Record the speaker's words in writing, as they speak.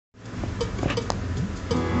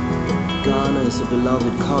Ghana is a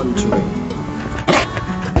beloved country.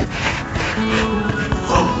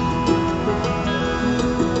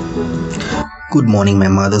 Good morning, my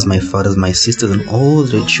mothers, my fathers, my sisters, and all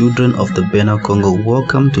the children of the Bena Congo.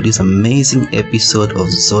 Welcome to this amazing episode of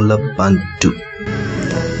Zola Bantu.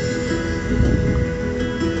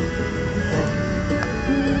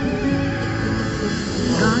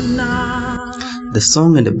 The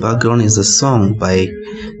song in the background is a song by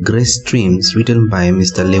Grace Streams, written by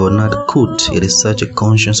Mr. Leonard Coot. It is such a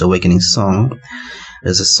conscious awakening song.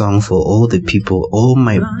 It's a song for all the people, all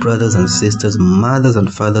my brothers and sisters, mothers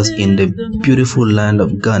and fathers in the beautiful land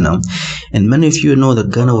of Ghana. And many of you know that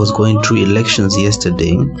Ghana was going through elections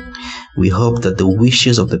yesterday. We hope that the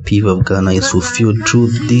wishes of the people of Ghana is fulfilled through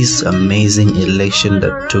this amazing election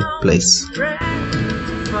that took place.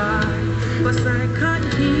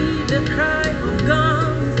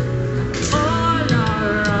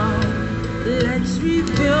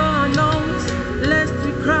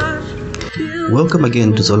 Welcome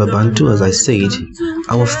again to Zola Bantu. As I said,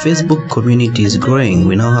 our Facebook community is growing.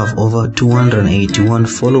 We now have over 281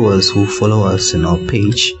 followers who follow us in our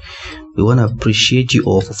page. We want to appreciate you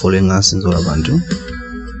all for following us in Zola Bantu.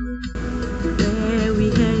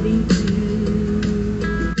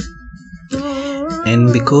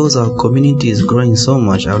 And because our community is growing so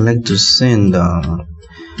much, I would like to send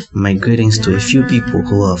my greetings to a few people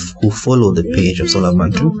who follow the page of Zola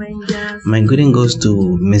Bantu. My greeting goes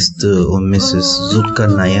to Mr. or Mrs. Zulka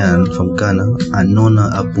Nayan from Ghana,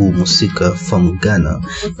 Anona Abu Musika from Ghana,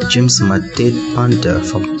 James Matet Panta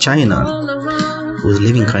from China, who is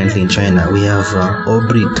living currently in China. We have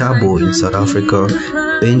Aubrey Tabo in South Africa,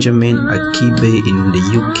 Benjamin Akibe in the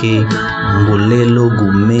UK, Mbulelo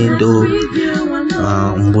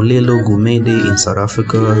Gumede in South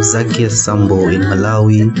Africa, Zakia Sambo in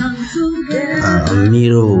Malawi,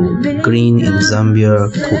 Miro Green in Zambia,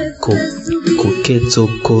 Koketo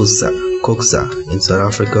Koksa in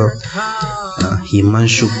South Africa,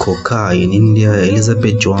 Himanshu Kokai in India,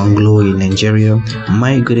 Elizabeth Joanglo in Nigeria.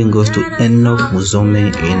 My greeting goes to Enoch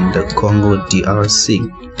Muzome in the Congo DRC.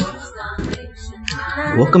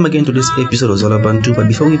 Welcome again to this episode of Zola Bantu. But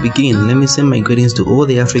before we begin, let me send my greetings to all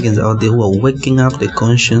the Africans out there who are waking up the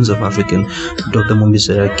conscience of African. Dr. Mumbi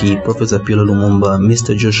Saraki, Professor Piolo Lumumba,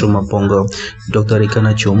 Mr. Joshua Maponga, Dr.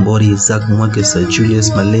 Rikana Chombori, Zach Mwakesa, Julius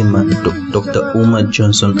Malema, Dr. Uma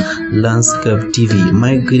Johnson, Landscape TV.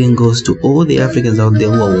 My greeting goes to all the Africans out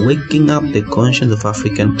there who are waking up the conscience of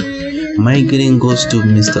African. My greeting goes to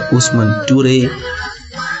Mr. Usman Ture.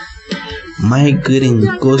 My greeting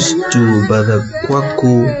goes to Brother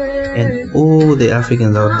Kwaku and all the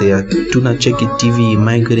Africans out there. Tuna Cheki TV.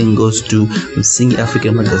 My greeting goes to Msingi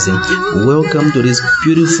African Magazine. Welcome to this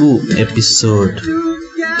beautiful episode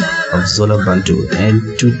of Zola Bantu.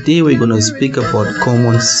 And today we're going to speak about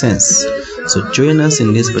common sense. So join us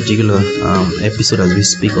in this particular episode as we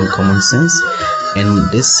speak on common sense. And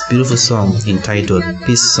this beautiful song entitled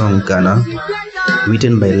Peace Song Ghana,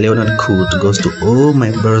 written by Leonard Coot, goes to all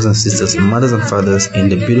my brothers and sisters, mothers and fathers in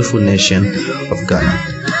the beautiful nation of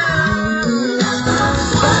Ghana.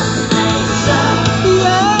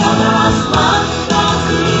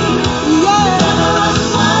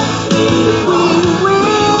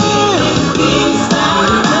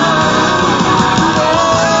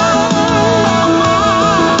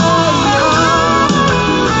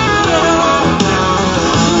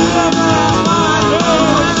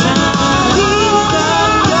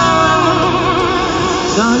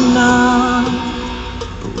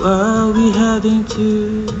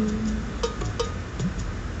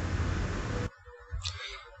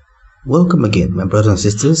 Welcome again, my brothers and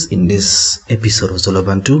sisters, in this episode of Zola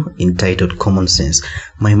Bantu entitled Common Sense.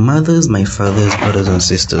 My mothers, my fathers, brothers and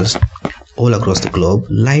sisters all across the globe,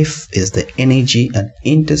 life is the energy and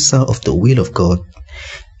intercell of the will of God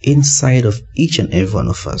inside of each and every one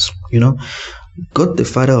of us. You know, God the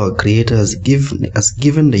Father, our Creator, has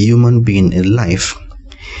given the human being a life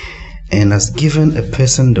and has given a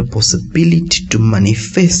person the possibility to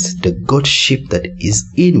manifest the Godship that is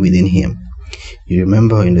within him. You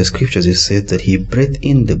remember in the scriptures it says that he breathed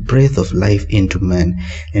in the breath of life into man,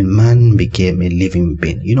 and man became a living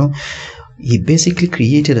being. You know, he basically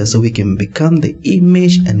created us so we can become the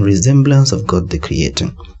image and resemblance of God the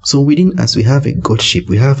Creator. So within us we have a Godship,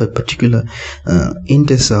 we have a particular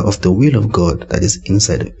intercessor of the will of God that is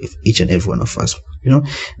inside of each and every one of us. You know,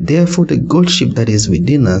 therefore the Godship that is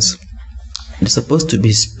within us is supposed to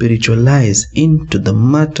be spiritualized into the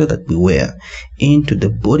matter that we wear, into the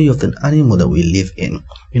body of the animal that we live in.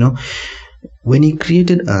 You know, when he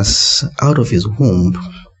created us out of his womb,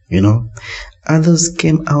 you know, others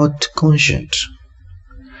came out conscient.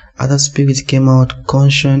 Other spirits came out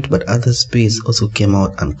conscient, but other spirits also came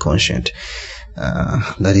out unconscient.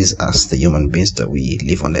 That is us, the human beings that we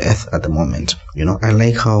live on the earth at the moment. I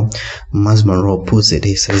like how Miles Monroe puts it.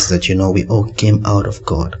 He says that, we all came out of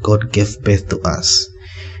God. God gave birth to us.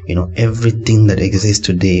 Everything that exists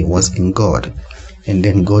today was in God. And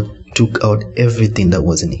then God took out everything that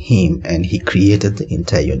was in Him and He created the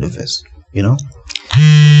entire universe.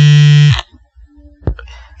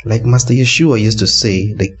 Like Master Yeshua used to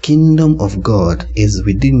say, the kingdom of God is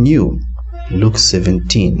within you. Luke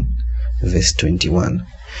 17, verse 21.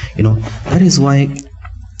 That is why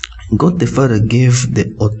God the Father gave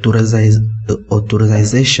the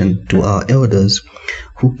authorization to our elders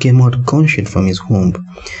who came out conscious from His womb,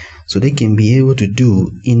 so they can be able to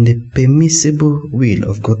do in the permissible will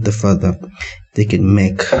of God the Father. They can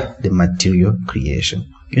make the material creation.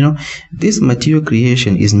 This material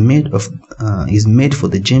creation is made for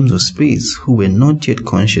the gems of spirits who were not yet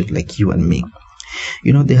conscious like you and me.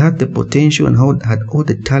 They had the potential and had all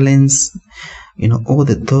the talents, all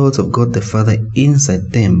the thoughts of God the Father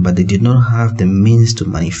inside them, but they did not have the means to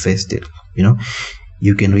manifest it.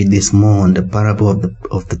 You can read this more on the parable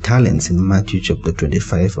of the talents in Matthew chapter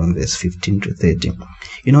 25 from verse 15 to 30.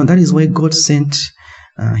 That is why God sent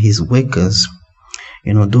His workers,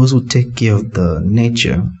 those who take care of the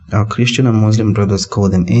nature. Our Christian and Muslim brothers call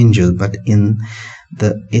them angels, but in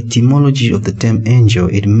the etymology of the term angel,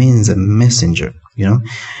 it means a messenger,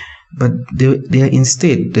 But they are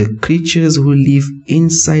instead the creatures who live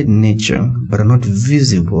inside nature, but are not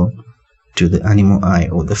visible to the animal eye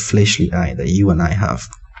or the fleshly eye that you and I have.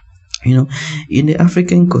 In the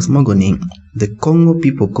African cosmogony, the Congo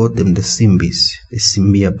people called them the Simbis, the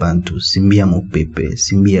Simbia Bantu, Simbia Mopepe,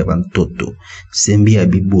 Simbia Bantoto, Simbia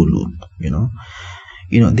Bibulu,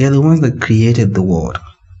 they are the ones that created the world.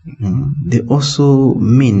 They also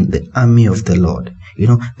mean the army of the Lord.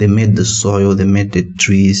 They made the soil, they made the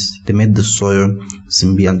trees, they made the soil,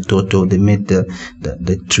 Simbia Toto, they made the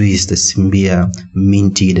trees, the Simbia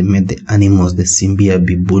Minti, they made the animals, the Simbia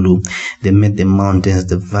Bibulu, they made the mountains,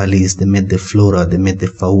 the valleys, they made the flora, they made the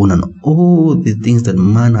fauna, and all the things that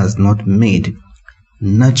man has not made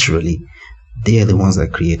naturally. They are the ones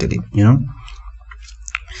that created it,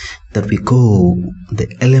 that we call the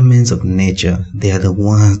elements of nature. They are the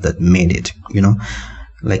ones that made it,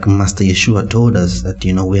 Like Master Yeshua told us that,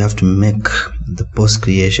 we have to make the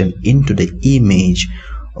post-creation into the image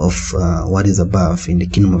of what is above in the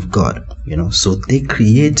kingdom of God, So they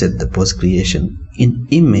created the post-creation in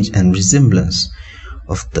image and resemblance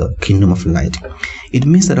of the kingdom of light. It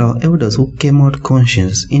means that our elders who came out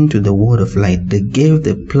conscious into the world of light, they gave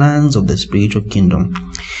the plans of the spiritual kingdom.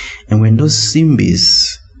 And when those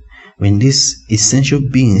Simbis, when these essential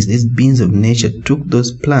beings, these beings of nature took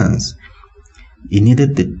those plans, it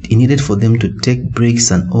needed for them to take bricks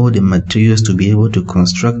and all the materials to be able to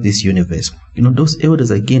construct this universe. Those elders,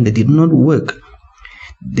 again, they did not work.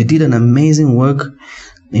 They did an amazing work.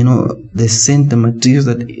 They sent the materials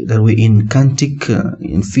that were in quantic,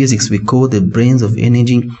 in physics, we call the brains of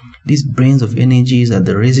energy. These brains of energies are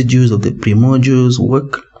the residues of the primordials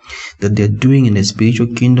work that they're doing in the spiritual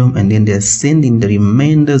kingdom, and then they're sending the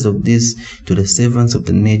remainders of this to the servants of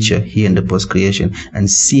the nature here in the post-creation, and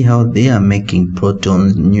see how they are making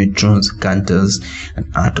protons, neutrons, quantums, and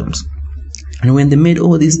atoms. And when they made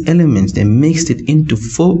all these elements, they mixed it into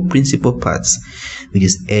 4 principal parts, which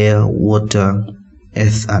is air, water,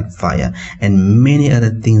 earth, and fire, and many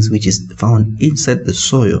other things which is found inside the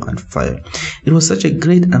soil and fire. It was such a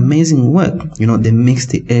great, amazing work. They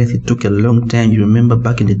mixed the earth. It took a long time. You remember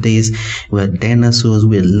back in the days where dinosaurs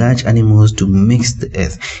were large animals to mix the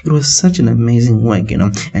earth. It was such an amazing work,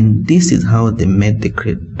 and this is how they made the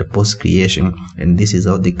post-creation, and this is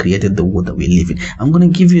how they created the world that we live in. I'm going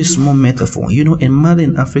to give you a small metaphor. A mother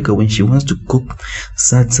in Africa, when she wants to cook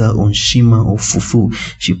satsa or shima or fufu,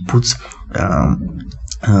 she puts 3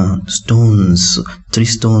 stones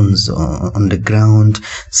on the ground,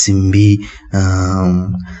 simbi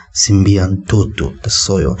and toto, the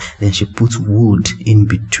soil. Then she puts wood in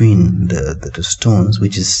between the stones,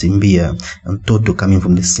 which is simbia, and toto coming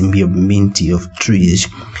from the simbia minti of trees.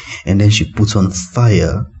 And then she puts on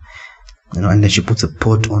fire, and then she puts a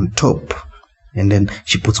pot on top, and then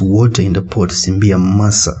she puts water in the pot, simbia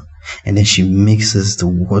masa. And then she mixes the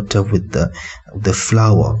water with the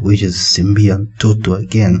flour, which is simbi and toto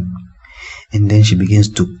again. And then she begins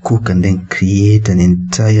to cook and then create an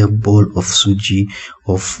entire bowl of suji,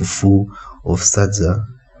 of fufu, of sadza.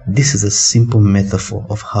 This is a simple metaphor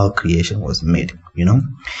of how creation was made,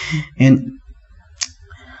 And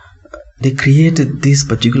they created this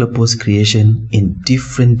particular post-creation in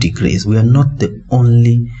different degrees. We are not the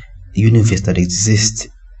only universe that exists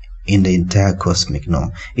in the entire cosmic.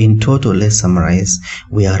 No. In total, let's summarize,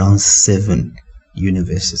 we are around 7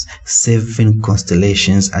 universes, 7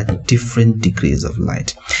 constellations at different degrees of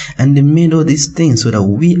light. And they made all these things so that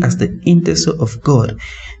we, as the intercessor of God,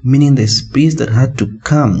 meaning the spirits that had to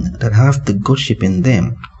come, that have the Godship in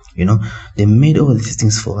them, they made all these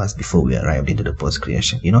things for us before we arrived into the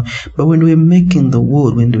post-creation, But when we were making the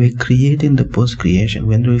world, when they were creating the post-creation,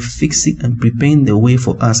 when they were fixing and preparing the way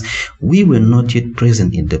for us, we were not yet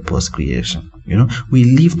present in the post-creation. We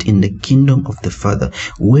lived in the kingdom of the Father,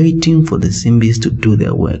 waiting for the symbols to do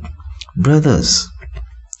their work. Brothers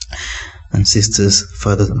and sisters,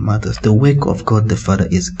 fathers and mothers, the work of God the Father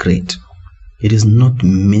is great. It is not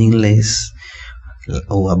meaningless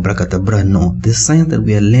or abracadabra. No, the science that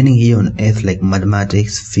we are learning here on earth, like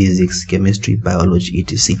mathematics, physics, chemistry, biology,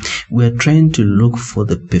 etc., we are trying to look for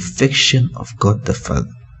the perfection of God the Father.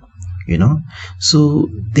 So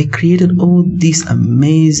they created all these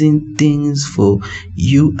amazing things for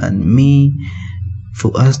you and me,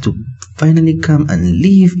 for us to finally come and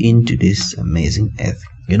live into this amazing earth.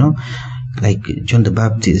 Like John the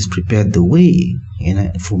Baptist prepared the way,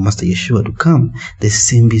 for Master Yeshua to come. The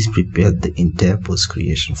symbols prepared the entire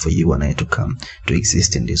post-creation for you and I to come to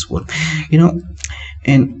exist in this world.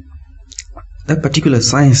 And that particular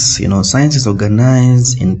science, science is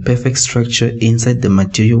organized in perfect structure inside the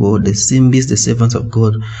material world. The symbols, the servants of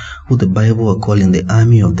God, who the Bible are calling the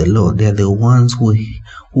army of the Lord, they are the ones who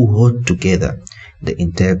hold together the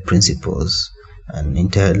entire principles and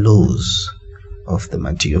entire laws of the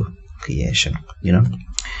material creation,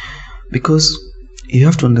 because you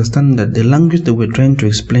have to understand that the language that we're trying to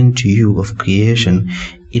explain to you of creation,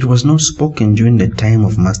 it was not spoken during the time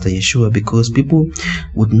of Master Yeshua, because people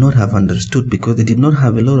would not have understood, because they did not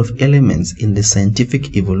have a lot of elements in the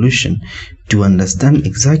scientific evolution to understand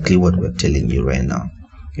exactly what we're telling you right now.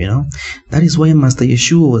 That is why Master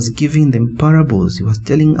Yeshua was giving them parables. He was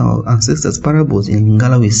telling our ancestors parables. In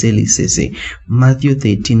Ngala we say Matthew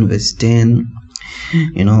 13 verse 10,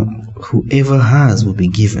 whoever has will be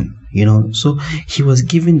given. So he was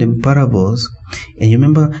giving them parables. And you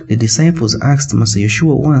remember the disciples asked Master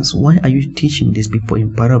Yeshua once, why are you teaching these people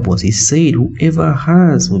in parables? He said, whoever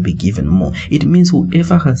has will be given more. It means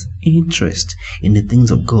whoever has interest in the things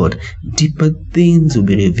of God, deeper things will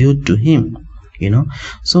be revealed to him.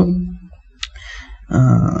 So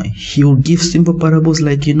he will give simple parables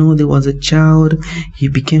like, there was a child, he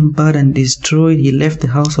became bad and destroyed, he left the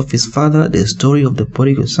house of his father, the story of the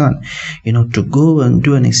prodigal son, to go and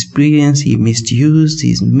do an experience. He misused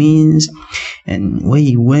his means, and when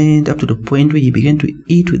he went up to the point where he began to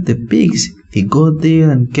eat with the pigs, he got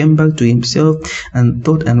there and came back to himself and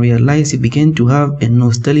thought and realized he began to have a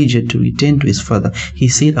nostalgia to return to his father. He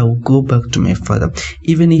said, I will go back to my father.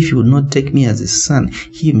 Even if he would not take me as a son,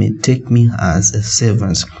 he may take me as a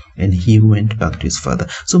servant. And he went back to his father.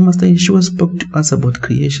 So Master Yeshua spoke to us about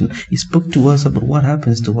creation. He spoke to us about what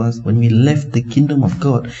happens to us when we left the kingdom of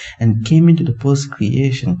God and came into the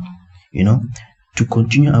post-creation, to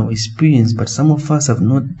continue our experience. But some of us have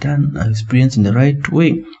not done our experience in the right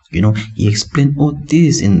way. He explained all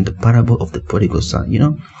this in the parable of the prodigal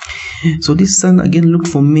son. So this son again looked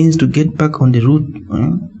for means to get back on the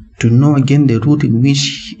route, to know again the route in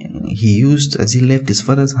which he used as he left his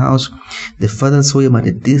father's house. The father saw him at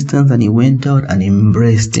a distance and he went out and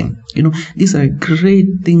embraced him. These are great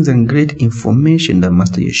things and great information that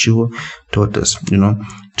Master Yeshua taught us,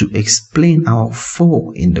 to explain our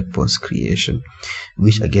fall in the post-creation,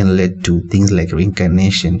 which again led to things like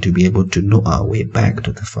reincarnation, to be able to know our way back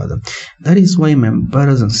to the Father. That is why, my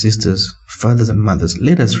brothers and sisters, fathers and mothers,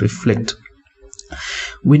 let us reflect.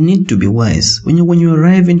 We need to be wise. When you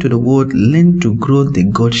arrive into the world, learn to grow the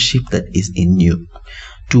Godship that is in you.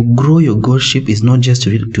 To grow your Godship is not just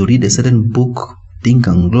to read a certain book, Think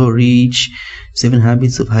and Grow Rich, 7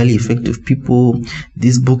 Habits of Highly Effective People,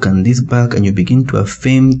 this book and this book, and you begin to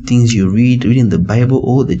affirm things you reading the Bible,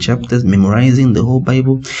 all the chapters, memorizing the whole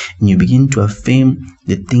Bible, and you begin to affirm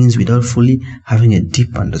the things without fully having a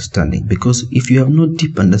deep understanding. Because if you have no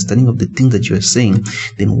deep understanding of the things that you are saying,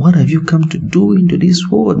 then what have you come to do into this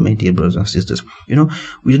world, my dear brothers and sisters?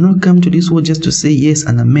 We do not come to this world just to say yes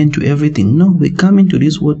and amen to everything. No, we come into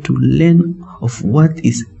this world to learn of what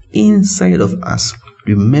is inside of us.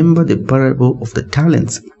 Remember the parable of the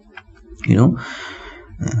talents.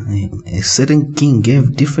 A certain king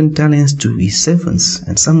gave different talents to his servants,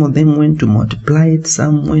 and some of them went to multiply it,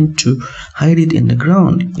 some went to hide it in the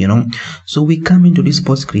ground. So we come into this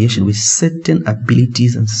post-creation with certain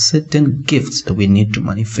abilities and certain gifts that we need to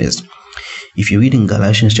manifest. If you read in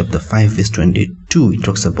Galatians chapter 5 verse 22, it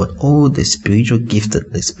talks about all the spiritual gifts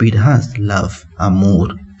that the Spirit has: love, amor,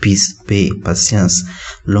 peace, patience,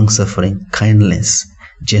 long-suffering, kindness,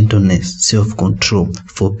 gentleness, self-control,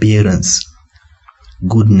 forbearance,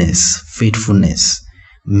 goodness, faithfulness,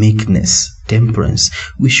 meekness, temperance.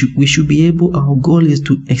 We should be able, our goal is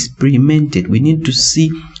to experiment it. We need to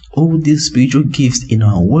see all these spiritual gifts in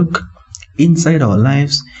our work, inside our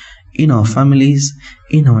lives, in our families,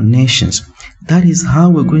 in our nations. That is how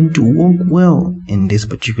we're going to walk well in this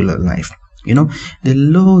particular life. The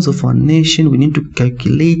laws of our nation, we need to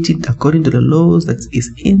calculate it according to the laws that is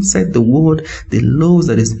inside the world, the laws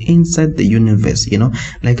that is inside the universe.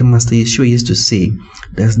 Like Master Yeshua used to say,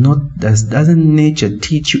 doesn't nature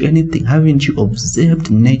teach you anything? Haven't you observed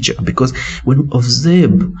nature? Because when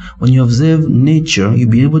you observe nature, you'll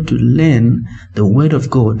be able to learn the word of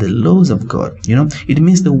God, the laws of God. It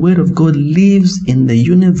means the word of God lives in the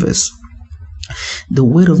universe. The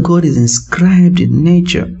word of God is inscribed in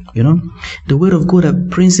nature. The word of God are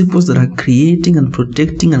principles that are creating and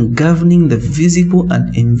protecting and governing the visible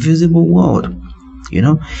and invisible world.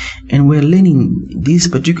 And we're learning this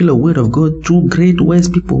particular word of God through great wise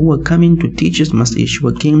people who are coming to teach us. Master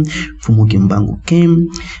Yeshua came, Fumukimbangu came,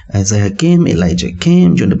 Isaiah came, Elijah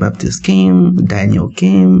came, John the Baptist came, Daniel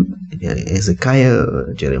came,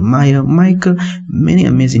 Ezekiah, Jeremiah, Micah. Many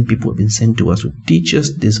amazing people have been sent to us to teach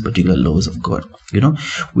us these particular laws of God.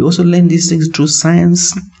 We also learn these things through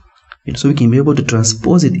science, so we can be able to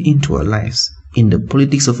transpose it into our lives, in the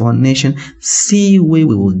politics of our nation. See where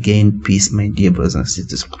we will gain peace, my dear brothers and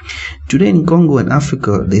sisters. Today in Congo and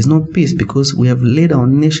Africa, there is no peace because we have led our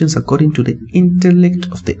nations according to the intellect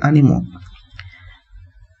of the animal,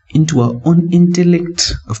 into our own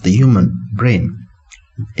intellect of the human brain.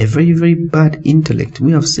 A very, very bad intellect.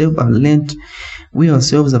 We ourselves have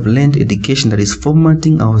learned education that is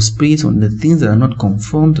formatting our spirits on the things that are not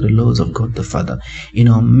conformed to the laws of God the Father. In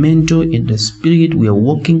our mental, in the spirit, we are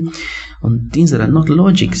walking on things that are not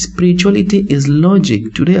logic. Spirituality is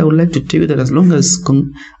logic. Today I would like to tell you that as long as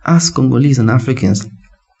us Congolese and Africans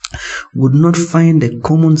would not find a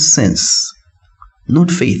common sense,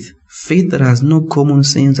 not faith that has no common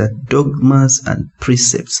sense, are dogmas and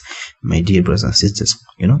precepts, my dear brothers and sisters.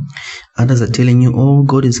 Others are telling you, oh,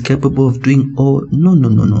 God is capable of doing all. No.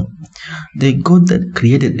 The God that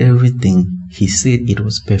created everything, He said it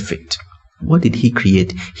was perfect. What did He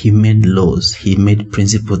create? He made laws. He made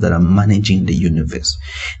principles that are managing the universe.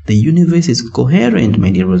 The universe is coherent, my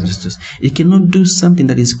dear brothers and sisters. It cannot do something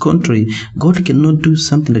that is contrary. God cannot do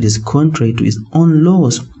something that is contrary to His own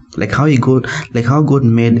laws. Like how God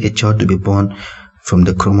made a child to be born from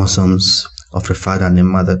the chromosomes of the father and the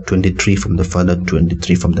mother, 23 from the father,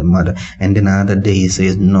 23 from the mother, and then another day He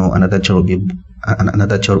says, no, another child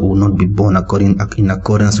will not be born in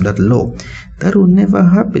accordance to that law. That will never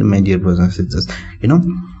happen, my dear brothers and sisters.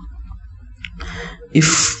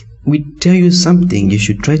 If we tell you something, you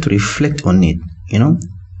should try to reflect on it.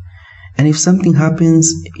 And if something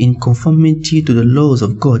happens in conformity to the laws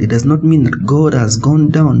of God, it does not mean that God has gone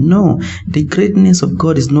down. No, the greatness of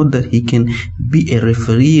God is not that He can be a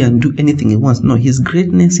referee and do anything He wants. No, His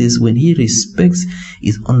greatness is when He respects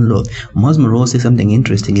His own law. Miles Monroe said something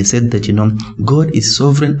interesting. He said that, God is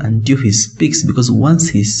sovereign until He speaks, because once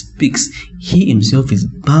He speaks, He Himself is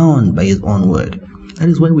bound by His own word. That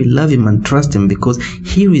is why we love Him and trust Him, because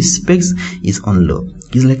He respects His own law.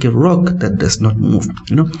 He's like a rock that does not move.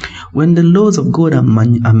 When the laws of God are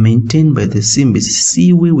maintained by the symbols,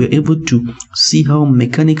 see where we're able to see how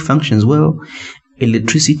mechanic functions well,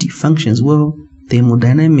 electricity functions well,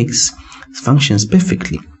 thermodynamics functions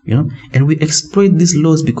perfectly. And we exploit these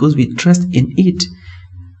laws because we trust in it.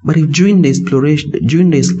 But if during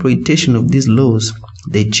the exploitation of these laws,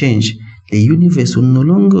 they change, the universe will no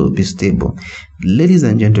longer be stable. Ladies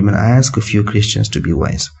and gentlemen, I ask a few Christians to be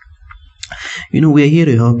wise. We are here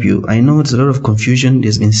to help you. I know there's a lot of confusion.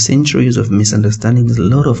 There's been centuries of misunderstanding. There's a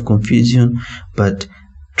lot of confusion. But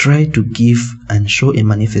try to give and show a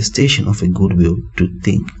manifestation of a goodwill to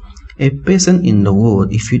think. A person in the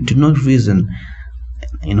world, if you do not reason,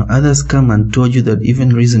 others come and told you that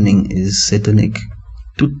even reasoning is satanic.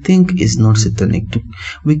 To think is not satanic.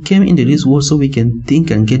 We came into this world so we can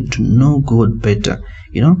think and get to know God better.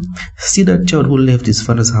 See that child who left his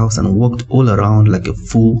father's house and walked all around like a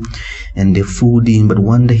fool, and they fooled him. But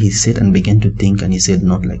one day he sat and began to think, and he said,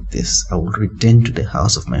 not like this. I will return to the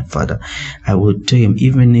house of my father. I will tell him,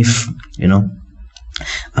 even if,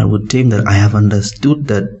 I will tell him that I have understood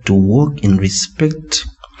that to walk in respect,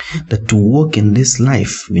 that to walk in this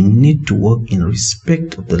life, we need to walk in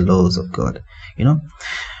respect of the laws of God.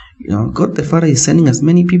 God the Father is sending us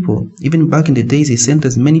many people. Even back in the days, He sent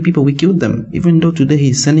us many people. We killed them. Even though today He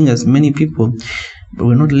is sending us many people, but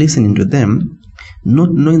we're not listening to them.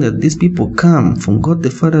 not knowing that these people come from God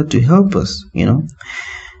the Father to help us,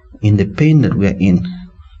 in the pain that we are in.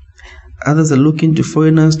 Others are looking to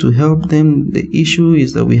foreigners to help them. The issue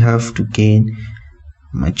is that we have to gain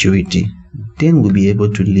maturity. Then we'll be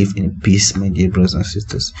able to live in peace, my dear brothers and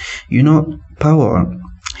sisters. Power,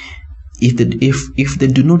 if they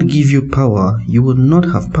do not give you power, you will not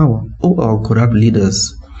have power. All our corrupt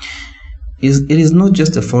leaders, it is not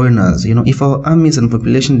just the foreigners. If our armies and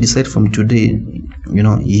population decide from today,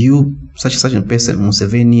 you such a person,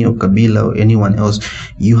 Museveni or Kabila or anyone else,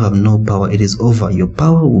 you have no power. It is over. Your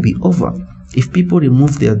power will be over. If people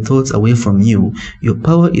remove their thoughts away from you, your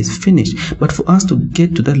power is finished. But for us to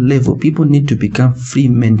get to that level, people need to become free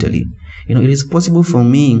mentally. It is possible for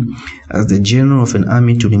me as the general of an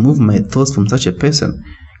army to remove my thoughts from such a person.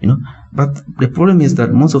 But the problem is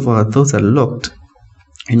that most of our thoughts are locked.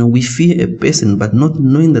 We fear a person, but not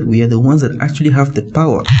knowing that we are the ones that actually have the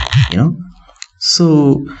power.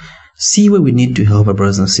 So see where we need to help our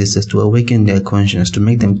brothers and sisters to awaken their conscience, to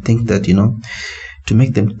make them think that, to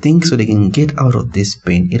make them think so they can get out of this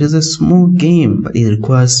pain. It is a small game, but it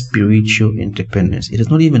requires spiritual independence. It is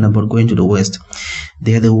not even about going to the West.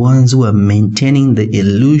 They are the ones who are maintaining the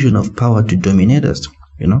illusion of power to dominate us,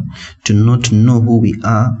 to not know who we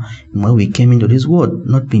are and why we came into this world,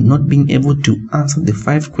 not being able to answer the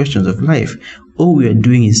 5 questions of life. All we are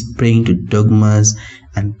doing is praying to dogmas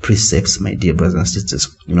and precepts, my dear brothers and sisters.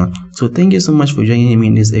 So thank you so much for joining me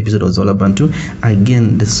in this episode of Zolabantu.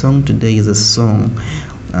 Again, the song today is a song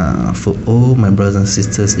for all my brothers and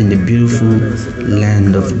sisters in the beautiful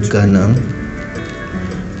land of Ghana.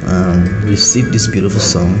 Receive this beautiful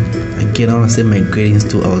song. Again, I want to say my greetings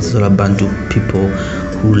to our Zolabantu people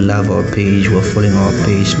who love our page, who are following our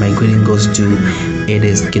page. My greeting goes to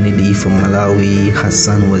Edes Kennedy from Malawi,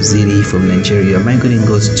 Hassan Waziri from Nigeria. My greeting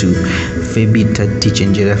goes to Febi Tati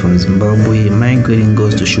Chenjera from Zimbabwe. My greeting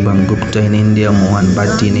goes to Shubham Gupta in India, Mohan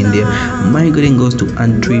Bhatti in India. My greeting goes to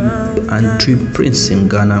Antri Prince in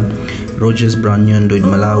Ghana, Rogers Brown Nyondo in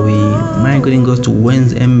Malawi. My greeting goes to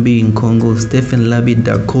Wenz MB in Congo, Stephen Labi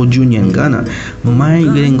Dako Jr. in Ghana. My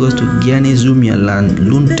greeting goes to Gianni Zumia Land,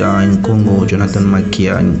 Lunta in Congo, Jonathan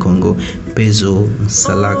Makia in Congo, Pezo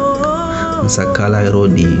Nsakala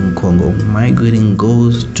Rodi in Congo. My greeting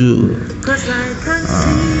goes to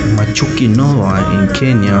Machuki Noah in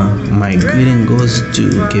Kenya. My greeting goes to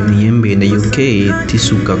Kevin Yembe in the UK,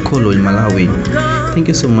 Tisuka Kolo in Malawi. Thank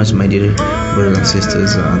you so much, my dear brothers and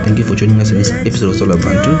sisters. Thank you for joining us in this episode of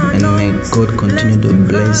Zolabantu, and may God continue to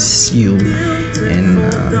bless you. And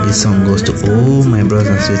this song goes to all my brothers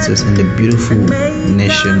and sisters in the beautiful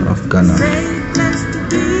nation of Ghana.